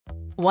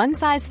One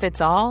size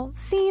fits all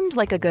seemed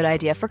like a good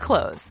idea for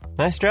clothes.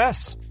 Nice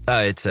dress.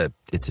 It's a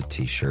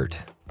t-shirt.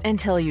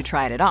 Until you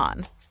tried it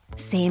on.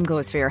 Same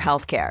goes for your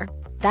healthcare.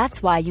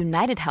 That's why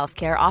United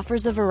Healthcare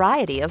offers a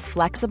variety of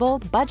flexible,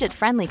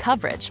 budget-friendly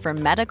coverage for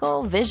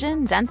medical,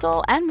 vision,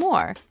 dental, and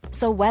more.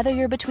 So whether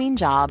you're between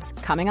jobs,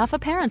 coming off a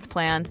parent's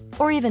plan,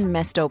 or even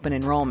missed open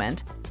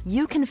enrollment,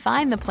 you can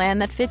find the plan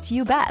that fits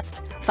you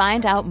best.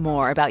 Find out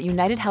more about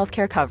United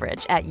Healthcare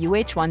coverage at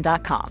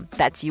uh1.com.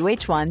 That's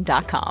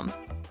uh1.com.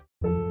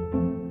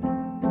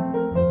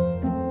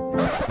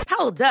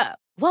 Hold up.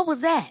 What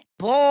was that?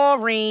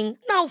 Boring.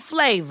 No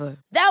flavor.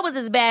 That was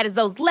as bad as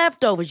those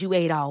leftovers you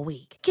ate all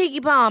week.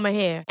 Keke Palmer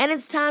here. And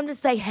it's time to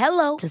say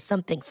hello to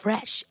something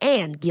fresh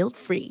and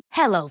guilt-free.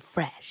 Hello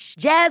Fresh.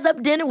 Jazz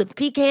up dinner with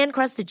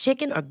pecan-crusted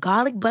chicken or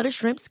garlic butter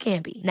shrimp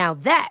scampi. Now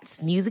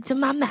that's music to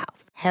my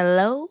mouth.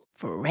 Hello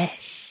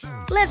Fresh.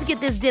 Let's get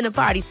this dinner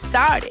party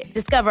started.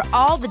 Discover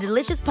all the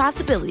delicious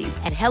possibilities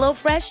at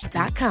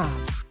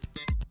HelloFresh.com.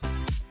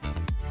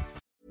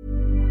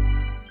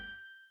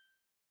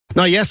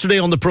 Now, yesterday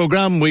on the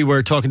programme, we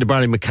were talking to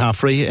Barry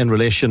McCaffrey in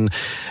relation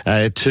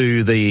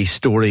to the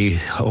story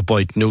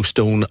about No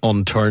Stone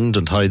Unturned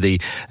and how the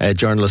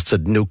journalists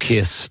had no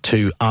case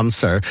to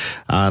answer.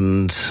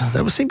 And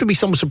there seemed to be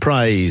some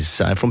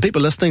surprise from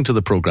people listening to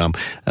the programme.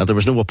 There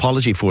was no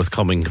apology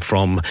forthcoming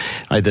from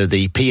either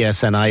the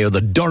PSNI or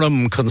the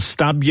Durham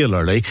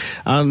Constabulary.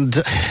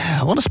 And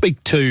I want to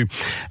speak to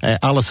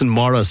Alison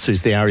Morris,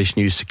 who's the Irish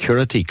News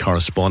security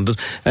correspondent.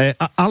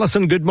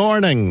 Alison, good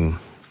morning.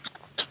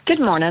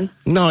 Good morning.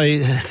 Now,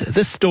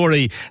 this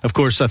story, of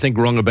course, I think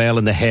rung a bell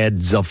in the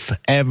heads of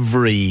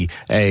every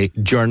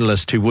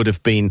journalist who would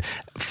have been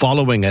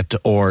following it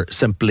or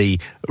simply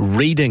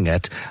reading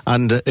it.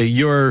 And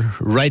you're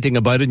writing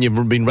about it, and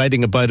you've been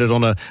writing about it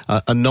on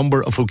a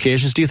number of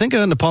occasions. Do you think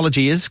an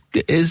apology is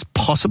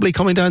possibly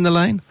coming down the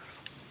line?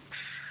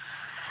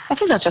 I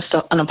think not just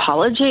an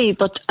apology,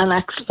 but an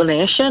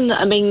explanation.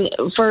 I mean,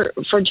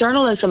 for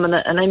journalism,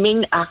 and I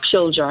mean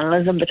actual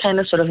journalism, the kind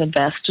of sort of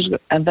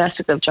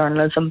investigative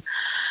journalism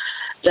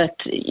that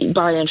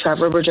Barry and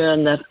Trevor were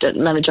doing, that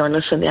many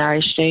journalists in the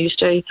Irish News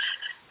do,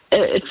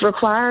 it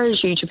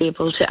requires you to be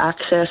able to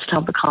access and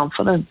have the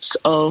confidence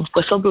of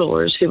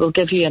whistleblowers who will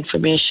give you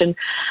information.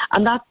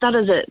 And that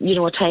is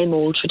a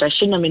time-old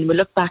tradition. I mean, we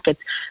look back at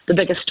the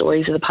biggest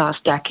stories of the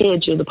past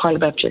decade, the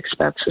parliamentary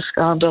expenses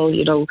scandal,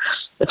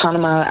 the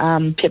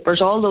Panama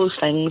Papers, all those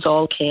things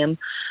all came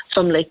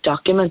from leaked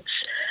documents.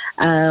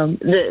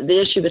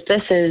 The issue with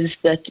this is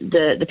that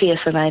the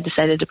PSNI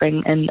decided to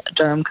bring in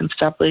Durham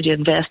Constabulary to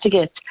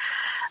investigate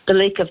the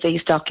leak of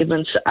these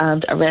documents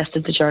and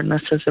arrested the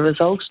journalists as a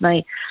result.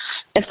 Now,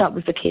 if that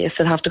was the case,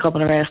 they'd have to come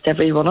and arrest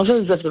every one of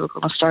us if they were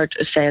going to start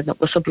saying that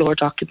whistleblower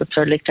documents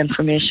or leaked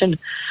information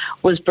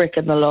was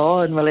breaking the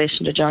law in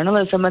relation to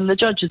journalism. And the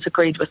judges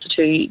agreed with the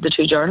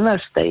two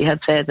journalists. They had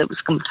said that it was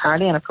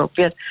entirely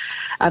inappropriate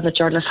and that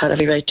journalists had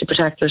every right to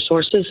protect their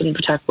sources and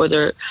protect where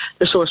their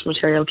source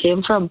material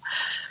came from.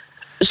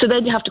 So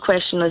then you have to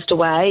question as to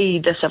why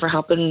this ever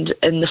happened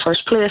in the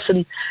first place.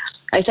 And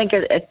I think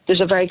there's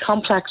a very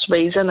complex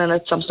reason, and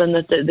it's something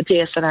that the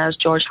PSNI, as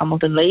George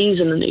Hamilton leaves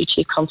and the new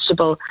Chief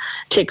Constable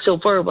takes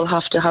over, will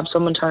have to have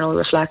some internal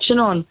reflection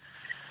on.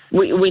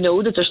 We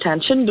know that there's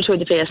tension between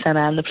the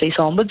PSNI and the Police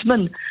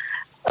Ombudsman,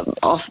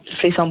 the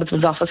Police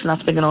Ombudsman's office, and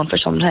that's been going on for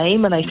some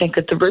time. And I think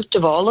at the root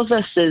of all of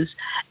this is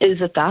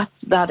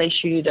that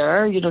issue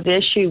there. The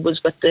issue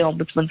was with the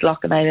Ombudsman's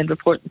Loughlin Island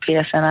report and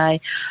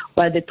PSNI.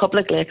 While they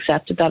publicly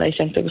accepted that, I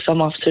think there were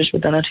some officers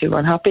within it who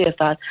weren't happy with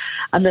that.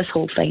 And this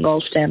whole thing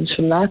all stems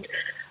from that.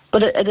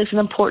 But it is an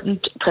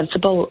important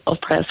principle of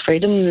press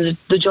freedom.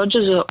 The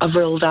judges have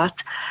ruled that.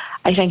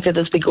 I think that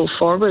as we go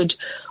forward,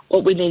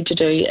 what we need to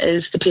do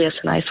is the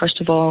PSNI,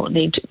 first of all,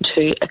 need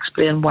to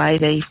explain why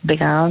they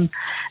began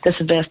this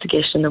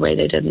investigation the way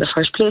they did in the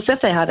first place.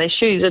 If they had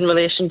issues in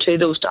relation to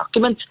those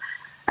documents,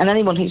 and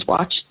anyone who's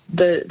watched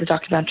the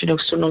documentary No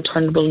Stone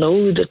Unturned will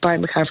know that Barry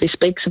McCaffrey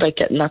speaks about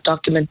getting that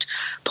document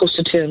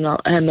posted to him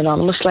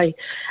anonymously.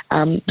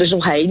 There's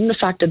no hiding the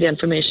fact that the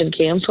information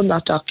came from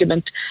that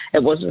document.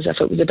 It wasn't as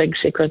if it was a big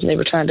secret and they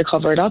were trying to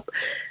cover it up.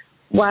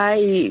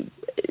 Why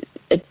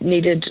it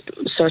needed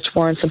search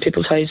warrants in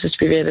people's houses to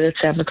be raided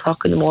at 7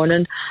 o'clock in the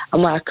morning,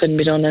 and why it couldn't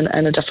be done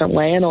in a different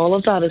way, and all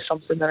of that is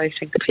something that I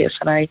think the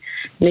PSNI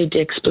need to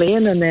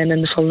explain, and then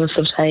in the fullness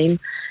of time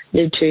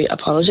need to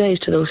apologise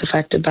to those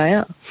affected by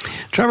it.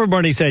 Trevor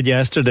Burney said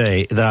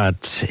yesterday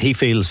that he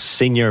feels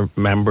senior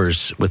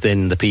members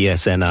within the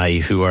PSNI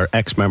who are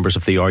ex-members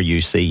of the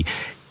RUC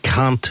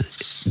can't,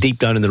 deep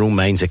down in their own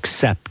minds,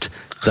 accept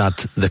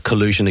that the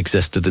collusion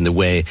existed in the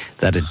way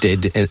that it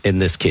did in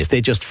this case.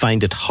 They just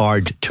find it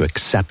hard to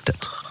accept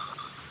it.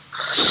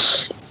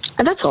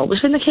 And that's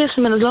always been the case.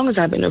 I mean, as long as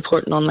I've been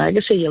reporting on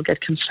Legacy, you'll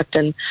get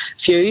conflicting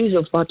views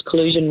of what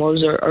collusion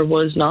was or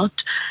was not.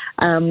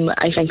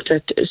 I think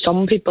that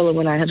some people,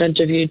 when I have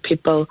interviewed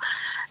people,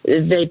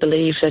 they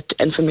believe that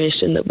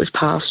information that was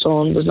passed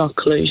on was not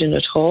collusion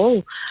at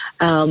all.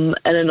 And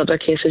in other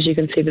cases, you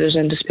can see that there's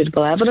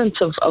indisputable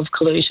evidence of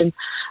collusion.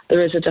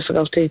 there is a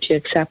difficulty to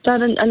accept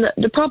that. And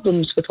the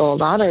problems with all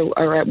that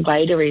are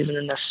wider even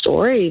in this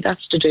story.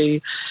 That's to do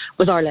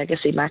with our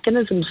legacy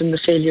mechanisms and the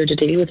failure to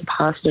deal with the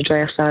past and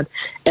address that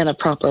in a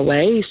proper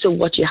way. So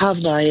what you have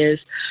now is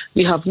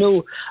you have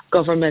no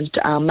government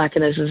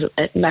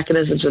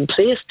mechanisms in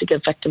place to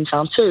give victims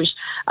answers,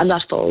 and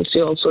that falls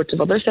to all sorts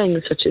of other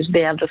things, such as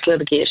the endless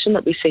litigation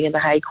that we see in the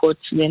high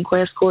courts and the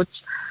inquest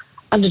courts,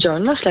 and the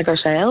journalists like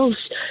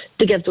ourselves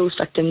to give those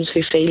victims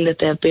who feel that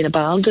they've been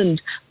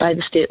abandoned by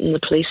the state and the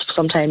police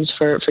sometimes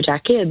for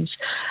decades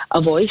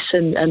a voice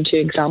and to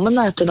examine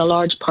that. And a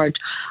large part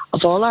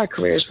of all our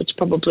careers, which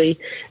probably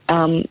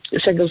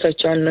singles out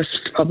journalists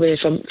probably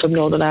from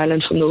Northern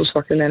Ireland from those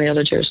working in any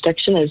other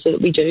jurisdiction, is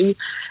that we do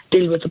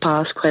deal with the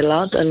past quite a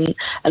lot, and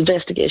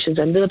investigations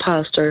into the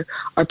past are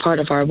part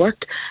of our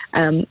work,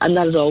 and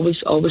that has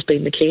always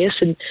been the case.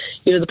 And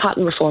the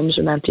patent reforms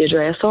are meant to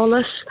address all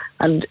this,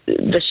 and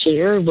this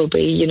year will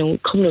be,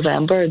 come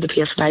November, the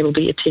PSNI will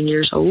be 18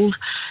 years old.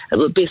 It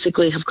will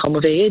basically have come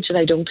of age, and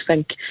I don't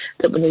think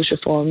that when those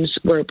reforms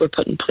were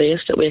put in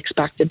place that we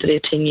expected that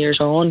 18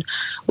 years on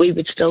we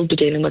would still be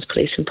dealing with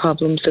policing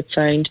problems that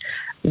sound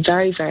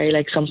very, very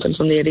like something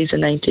from the 80s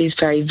and 90s,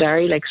 very,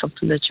 very like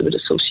something that you would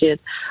associate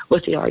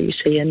with the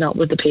RUC and not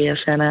with the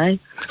PSNI.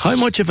 How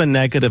much of a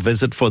negative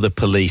is it for the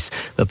police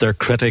that their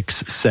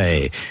critics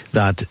say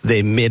that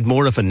they made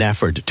more of an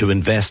effort to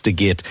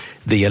investigate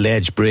the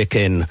alleged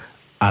break-in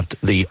at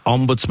the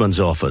Ombudsman's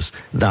office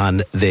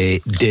than they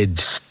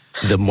did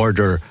the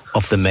murder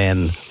of the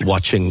men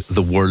watching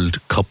the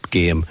World Cup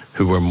game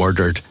who were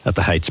murdered at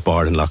the Heights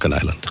Bar in Loughin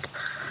Island?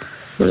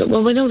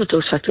 Well, we know that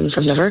those victims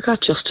have never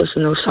got justice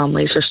and those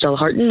families are still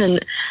hurting.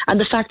 And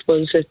the fact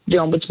was that the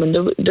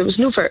Ombudsman, there was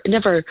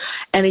never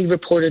any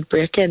reported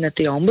break-in at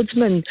the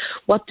Ombudsman.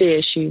 What the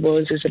issue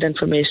was is that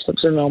information that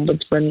was in the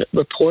Ombudsman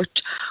report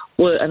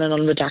in an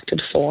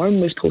unredacted form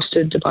was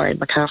posted to Barry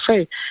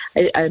McCaffrey.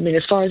 I mean,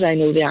 as far as I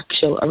know, the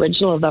actual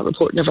original of that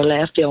report never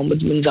left the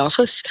Ombudsman's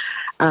office.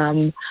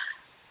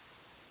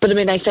 But I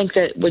mean, I think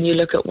that when you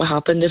look at what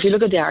happened, if you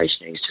look at the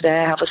Irish News today,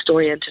 I have a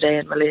story in today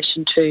in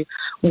relation to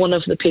one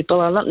of the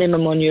people, I'll not name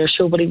him on your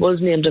show, but he was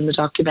named in the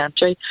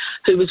documentary,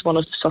 who was one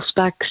of the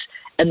suspects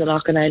in the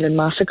Loughin Island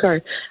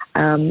massacre.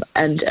 And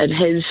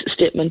his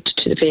statement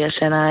to the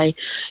PSNI,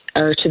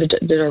 or to the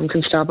Durham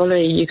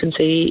Constabulary, you can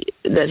see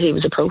that he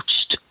was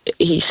approached.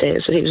 He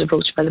says that he was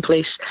approached by the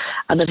police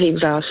and that he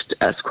was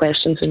asked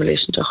questions in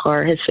relation to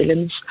how his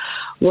feelings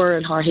were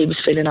and how he was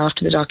feeling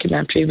after the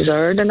documentary was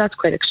aired. And that's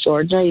quite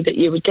extraordinary that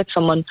you would get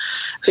someone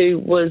who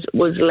was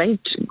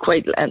linked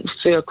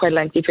through a quite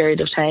lengthy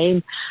period of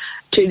time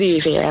to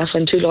the UVF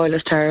and to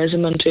loyalist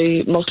terrorism and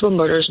to multiple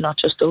murders, not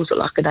just those at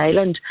Loughin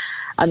Island,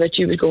 and that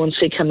you would go and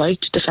seek him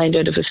out to find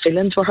out if his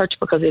feelings were hurt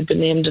because he had been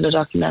named in a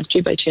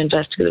documentary by two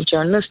investigative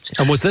journalists.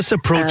 And was this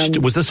approach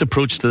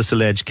to this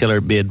alleged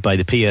killer made by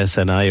the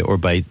PSNI or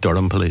by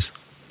Durham Police?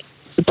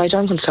 By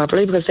Durham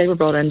Constabulary, because they were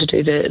brought in to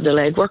do the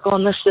legwork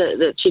on this.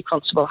 The Chief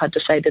Constable had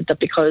decided that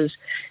because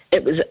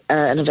it was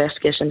an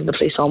investigation into the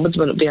police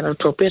ombudsman, it would be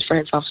inappropriate for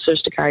his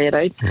officers to carry it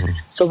out.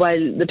 So while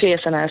the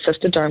PSNI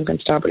assisted Durham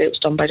Constabulary, it was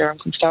done by Durham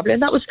Constabulary,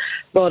 and that was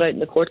brought out in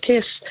the court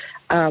case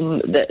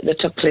that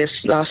took place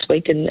last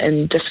week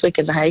and this week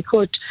in the High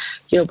Court.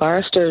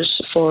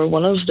 Barristers for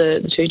one of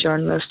the two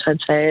journalists had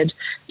said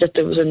that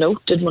there was a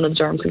note in one of the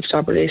Durham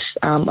Constabulary's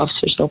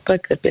officers'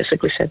 notebook that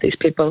basically said these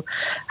people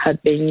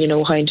had been,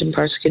 hounded and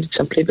persecuted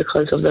simply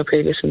because of their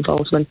previous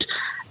involvement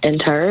in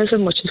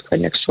terrorism, which is quite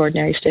an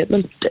extraordinary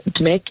statement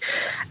to make.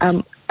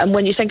 And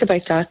when you think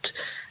about that,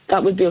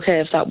 that would be okay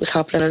if that was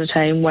happening at a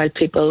time while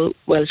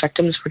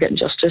victims were getting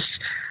justice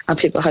and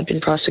people had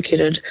been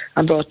prosecuted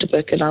and brought to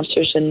book and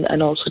answers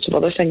and all sorts of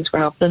other things were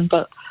happening,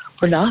 but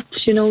we're not.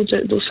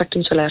 Those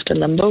victims are left in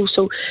limbo.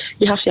 So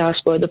you have to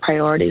ask where the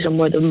priorities and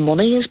where the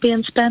money is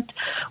being spent.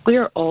 We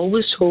are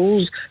always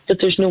told that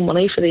there's no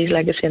money for these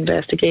legacy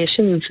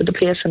investigations. So the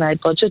PSNI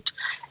budget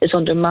is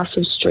under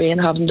massive strain,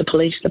 having to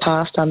police the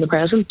past and the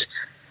present.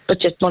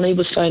 But yet money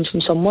was found from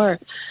somewhere.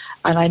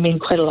 And I mean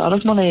quite a lot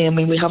of money. I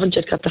mean, we haven't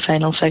yet got the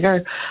final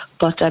figure,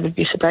 but I would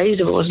be surprised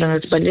if it wasn't in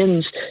its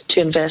millions to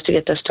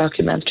investigate this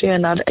documentary.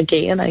 And that,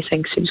 again, I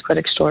think seems quite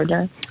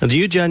extraordinary. And do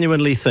you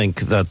genuinely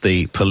think that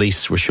the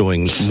police were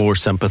showing more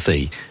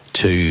sympathy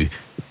to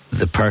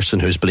the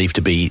person who's believed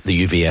to be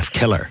the UVF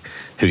killer,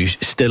 who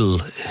still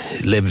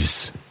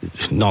lives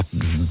not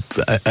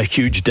a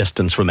huge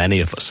distance from any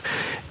of us?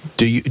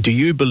 Do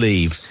you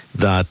believe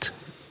that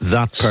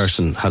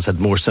person has had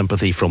more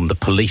sympathy from the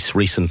police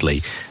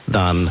recently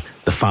than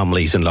the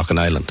families in Loughin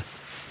Island?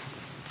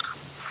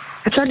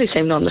 It certainly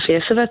seemed on the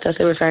face of it that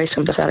they were very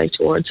sympathetic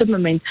towards him. I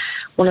mean,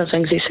 one of the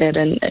things he said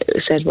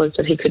was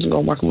that he couldn't go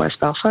and work in West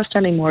Belfast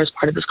anymore as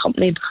part of his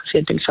company because he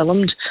had been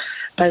filmed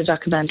by the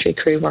documentary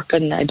crew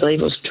working, I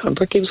believe it was in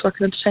Trimbrick he was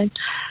working at the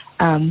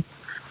time.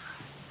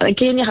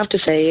 Again, you have to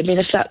say, I mean,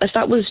 if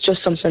that was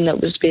just something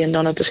that was being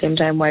done at the same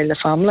time while the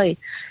family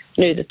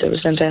knew that there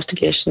was an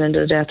investigation into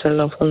the death of their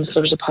loved ones,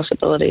 there was a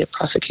possibility of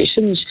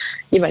prosecutions,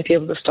 you might be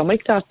able to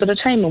stomach that. But at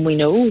a time when we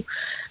know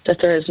that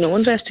there is no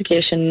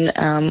investigation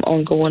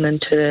ongoing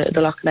into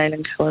the Loughlin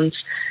Island killings,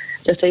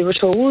 that they were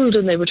told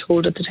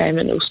at the time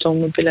that no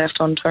stone would be left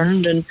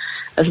unturned. And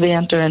as we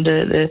enter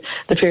into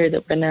the period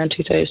that we're in now in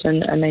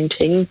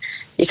 2019,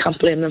 you can't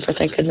blame them for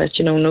thinking that,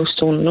 no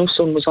stone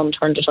was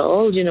unturned at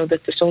all,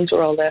 that the stones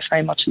were all there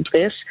very much in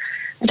place.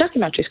 The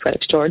documentary is quite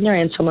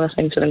extraordinary, and some of the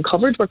things it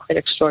uncovered were quite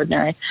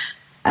extraordinary.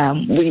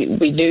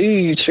 We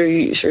knew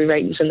through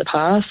writings in the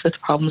past that the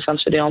problems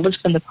answered the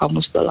Ombudsman, the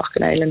problems with the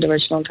Loughlin Island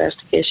original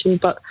investigation,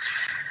 but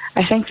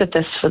I think that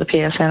this for the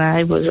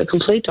PSNI was a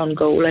complete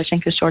on-goal. I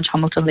think as George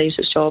Hamilton leaves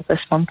his job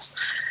this month,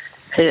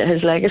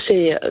 his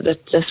legacy, that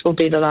this will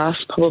be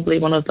probably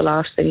one of the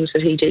last things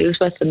that he deals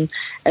with in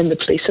the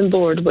policing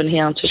board when he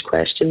answers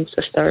questions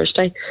this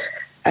Thursday.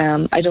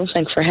 I don't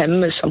think for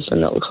him is something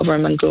that will cover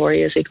him in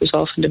glory as he goes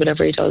off into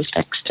whatever he does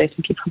next. I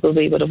think he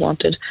probably would have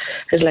wanted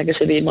his legacy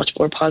to be much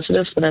more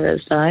positive than it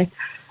is now.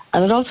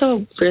 And it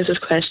also raises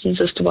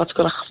questions as to what's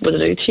going to happen with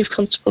the new Chief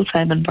Constable,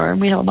 Simon Byrne.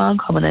 We have a man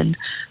coming in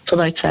from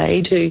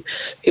outside who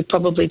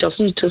probably is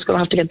going to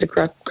have to get the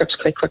grips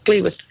quite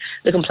quickly with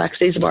the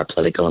complexities of our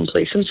political and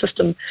policing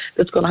system,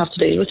 that's going to have to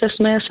deal with this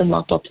mess and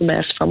mop up the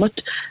mess from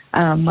it.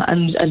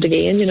 And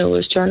again,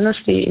 as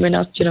journalists,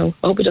 I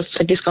hope he doesn't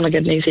think he's going to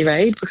get an easy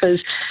ride,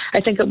 because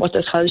I think that what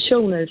this has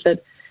shown is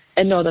that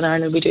in Northern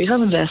Ireland we do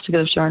have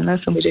investigative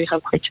journalists, and we do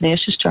have quite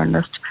tenacious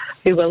journalists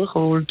who will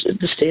hold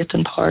the state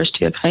and powers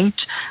to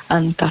account,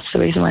 and that's the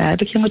reason why I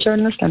became a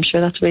journalist. I'm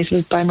sure that's the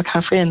reason Barry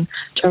McCaffrey and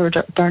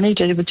Gerard Burney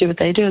would do what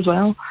they do as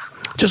well.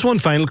 Just one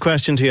final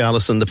question to you,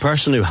 Alison. The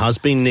person who has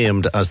been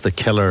named as the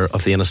killer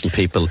of the innocent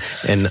people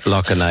in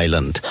Loughlin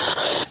Island,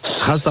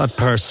 has that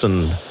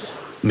person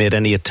made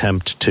any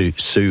attempt to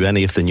sue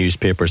any of the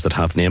newspapers that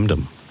have named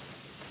him?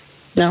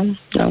 No.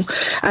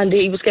 And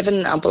he was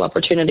given ample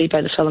opportunity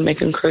by the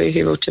filmmaking crew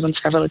who wrote to him on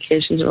several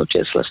occasions, wrote to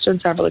his solicitor on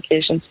several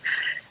occasions.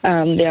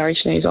 The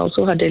Irish News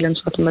also had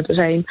dealings with him at the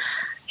time.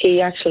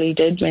 He actually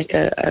did make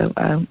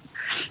a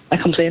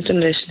complaint in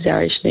relation to the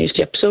Irish News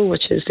GIPSO,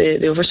 which is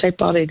the oversight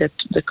body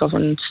that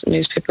governs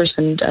newspapers,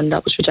 and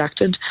that was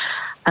rejected.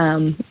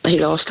 He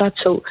lost that.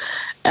 So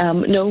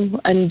no,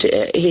 and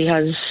he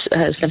has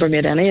never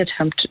made any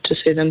attempt to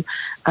sue them,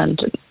 and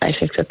I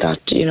think that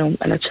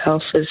in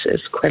itself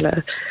is quite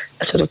a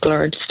sort of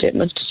blurred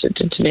statement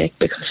to make,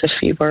 because if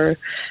you were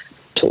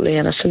totally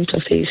innocent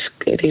of these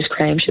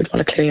crimes, you'd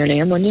want to clear your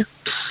name, wouldn't you?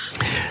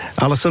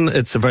 Alison,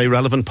 it's a very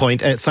relevant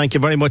point. Thank you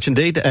very much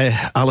indeed.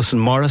 Alison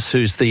Morris,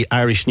 who's the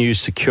Irish News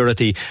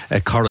security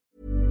correspondent.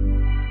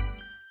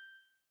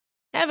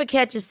 Ever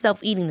catch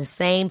yourself eating the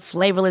same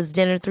flavorless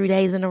dinner 3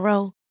 days in a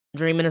row?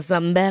 Dreaming of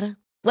something better?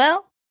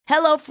 Well,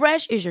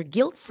 HelloFresh is your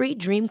guilt-free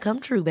dream come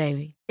true,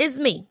 baby. It's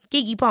me,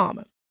 Keke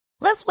Palmer.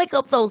 Let's wake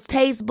up those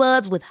taste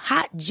buds with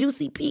hot,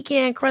 juicy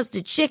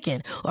pecan-crusted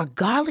chicken or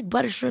garlic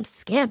butter shrimp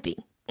scampi.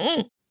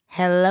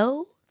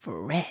 Hello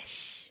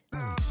Fresh.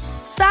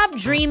 Stop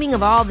dreaming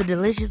of all the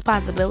delicious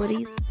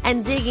possibilities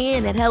and dig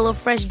in at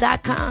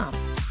HelloFresh.com.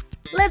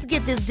 Let's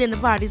get this dinner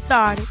party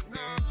started.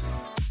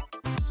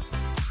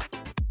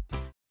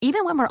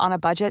 Even when we're on a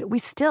budget, we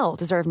still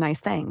deserve nice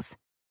things.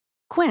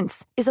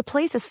 Quince is a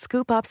place to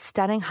scoop up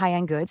stunning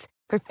high-end goods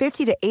for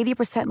 50 to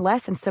 80%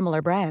 less than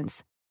similar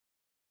brands.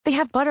 They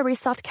have buttery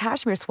soft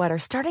cashmere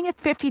sweaters starting at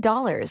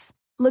 $50,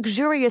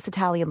 luxurious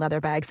Italian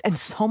leather bags, and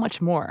so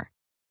much more.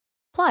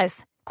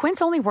 Plus,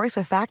 Quince only works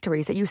with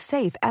factories that use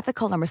safe,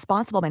 ethical, and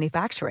responsible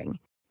manufacturing.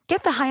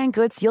 Get the high-end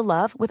goods you'll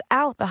love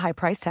without the high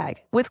price tag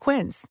with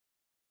Quince.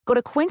 Go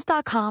to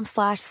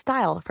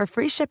quince.com/style for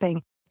free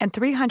shipping and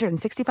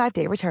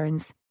 365-day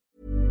returns.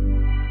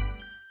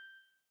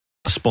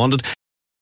 Responded